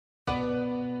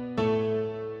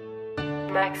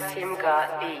Maxim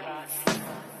got beats.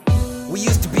 We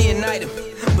used to be an item,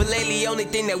 but lately only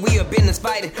thing that we have been is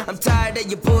fighting. I'm tired of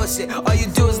your bullshit, all you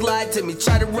do is lie to me.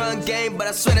 Try to run game, but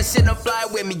I swear that shit don't fly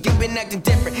with me. You been acting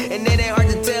different, and it ain't hard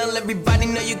to tell. Everybody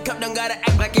know you come, don't gotta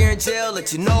act like you're in jail.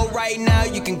 Let you know right now,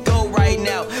 you can go right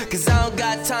now, cause I don't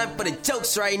got time for the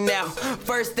jokes right now.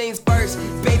 First things first,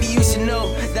 baby, you should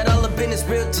know that all I've been is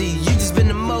real to you. You just been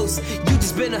the most, you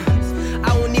just been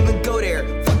I won't even go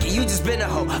there. Fuck it, you just been a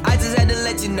hoe, I just had to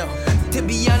let you know. To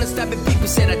be honest, I've been people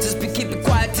said I just been keeping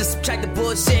quiet to subtract the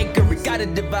bullshit, girl, we gotta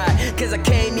divide, cause I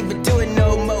can't even do it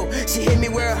no more. She hit me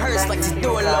where it hurts like she's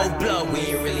doing low blow. We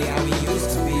ain't really how we used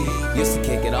to be. Used to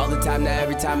kick it all the time, now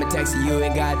every time I text you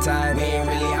ain't got time. We ain't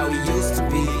really how we used to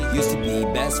be. Used to be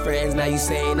best friends, now you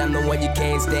saying I'm the one you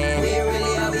can't stand. We ain't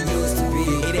really how we used to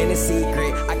be. It ain't a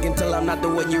secret, I can tell I'm not the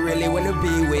one you really wanna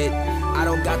be with. I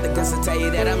don't got the guts to tell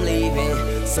you that I'm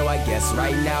leaving, so I guess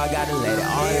right now I gotta let it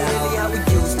all out. We ain't really how we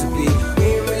used to be. We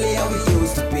ain't really how we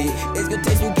used to be. It's gonna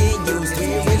take some getting used to. We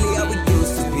ain't really how we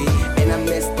used to be, and I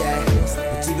miss that.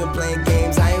 But you been playing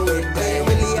games, I ain't with that. We ain't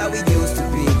really how we used to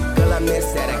be. Girl, I miss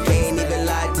that. I can't even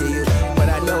lie to you, but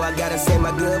I know I gotta say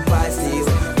my goodbyes to you,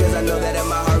 cause I know that in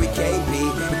my heart we can't be.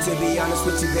 But to be honest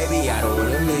with you, baby, I don't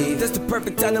wanna leave. That's the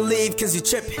perfect time to leave, cause you're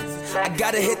tripping. I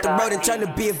gotta hit the road and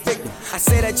tryna be a victim. I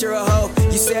say that you're a hoe,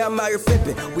 you say I'm out here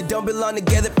pimping. We don't belong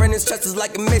together, friends, trust is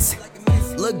like a missing.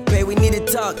 Look, babe, we need to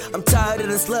talk. I'm tired of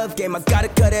this love game, I gotta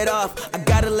cut it off. I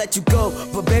gotta let you go,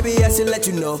 but baby, I should let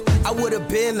you know I would've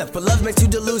been left, but love makes you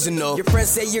delusional. Your friends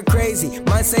say you're crazy,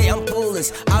 mine say I'm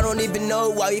foolish. I don't even know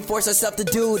why we force ourselves to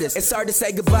do this. It's hard to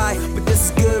say goodbye, but this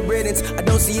is good riddance. I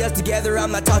don't see us together,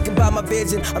 I'm not talking about my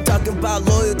vision. I'm talking about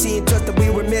loyalty and trust that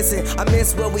we were missing. I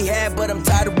miss what we had, but I'm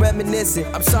tired of reminiscing.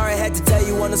 I'm sorry I had to tell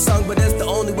you on the song, but that's the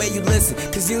only way you listen.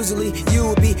 Cause usually you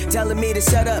would be telling me to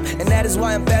shut up, and that is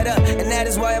why I'm fed up, and that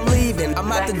is why I'm leaving.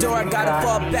 I'm out the door, I gotta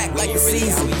fall back like a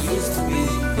season. We used to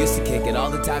be. Used to kick it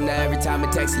all the time, now every time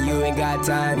I text you ain't got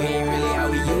time. We ain't really how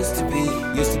we used to be.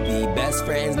 Used to be best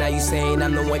friends, now you saying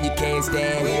I'm the one you can't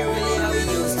stand. We ain't really how we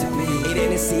used to be. It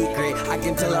ain't a secret, I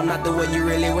can tell I'm not the one you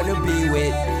really wanna be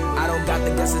with. I don't got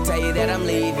the guts to tell you that I'm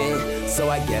leaving, so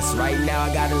I guess right now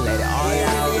I gotta let it all out. We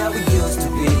ain't really how we used to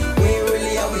be. We ain't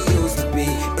really how we used to be.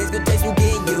 It's gonna take some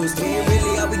getting used to. We ain't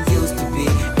really how we used to be,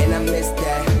 and I miss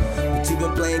that. But you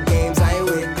been playing games, I ain't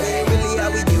with that. We ain't really how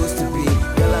we used to be.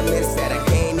 Girl, I miss that. I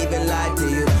can't even lie to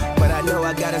you, but I know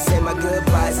I gotta say my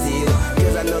goodbyes to you,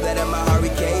 cause I know that in my heart we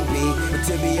can't be. But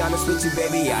to be honest with you,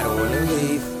 baby, I don't wanna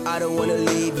leave. I don't wanna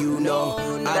leave, you know.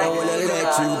 I don't wanna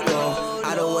let you go.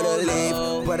 I don't wanna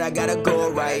leave, but I gotta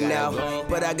go right now.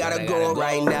 But I gotta go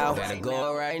right now. Gotta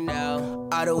go right now.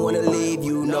 I don't wanna leave,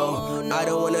 you know. I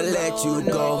don't wanna let you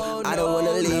go. I don't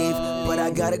wanna leave, but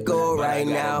I gotta go right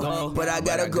now. But I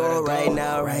gotta go right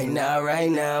now, right now, right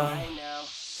now.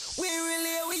 We ain't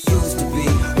really how we used to be.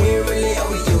 We ain't really how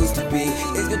we used to be.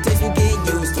 It's gonna take some getting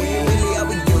used to. We ain't really how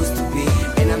we used to be,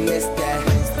 and I miss that.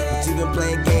 But you been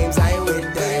playing games, I ain't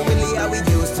with that. We ain't really how we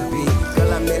used to be.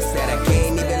 Girl, I miss that. I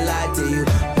can't even lie to you,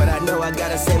 but I know I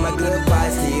gotta say my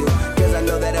goodbyes to you, cause I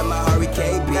know that in my heart we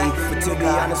can't be. But to be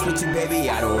honest with you, baby,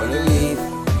 I don't wanna leave.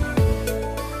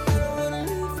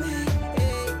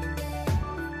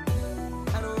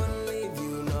 I don't wanna leave,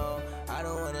 you know. I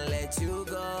don't wanna let you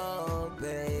go,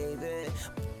 baby,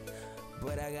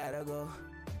 but I gotta go.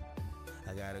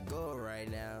 I gotta go right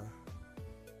now.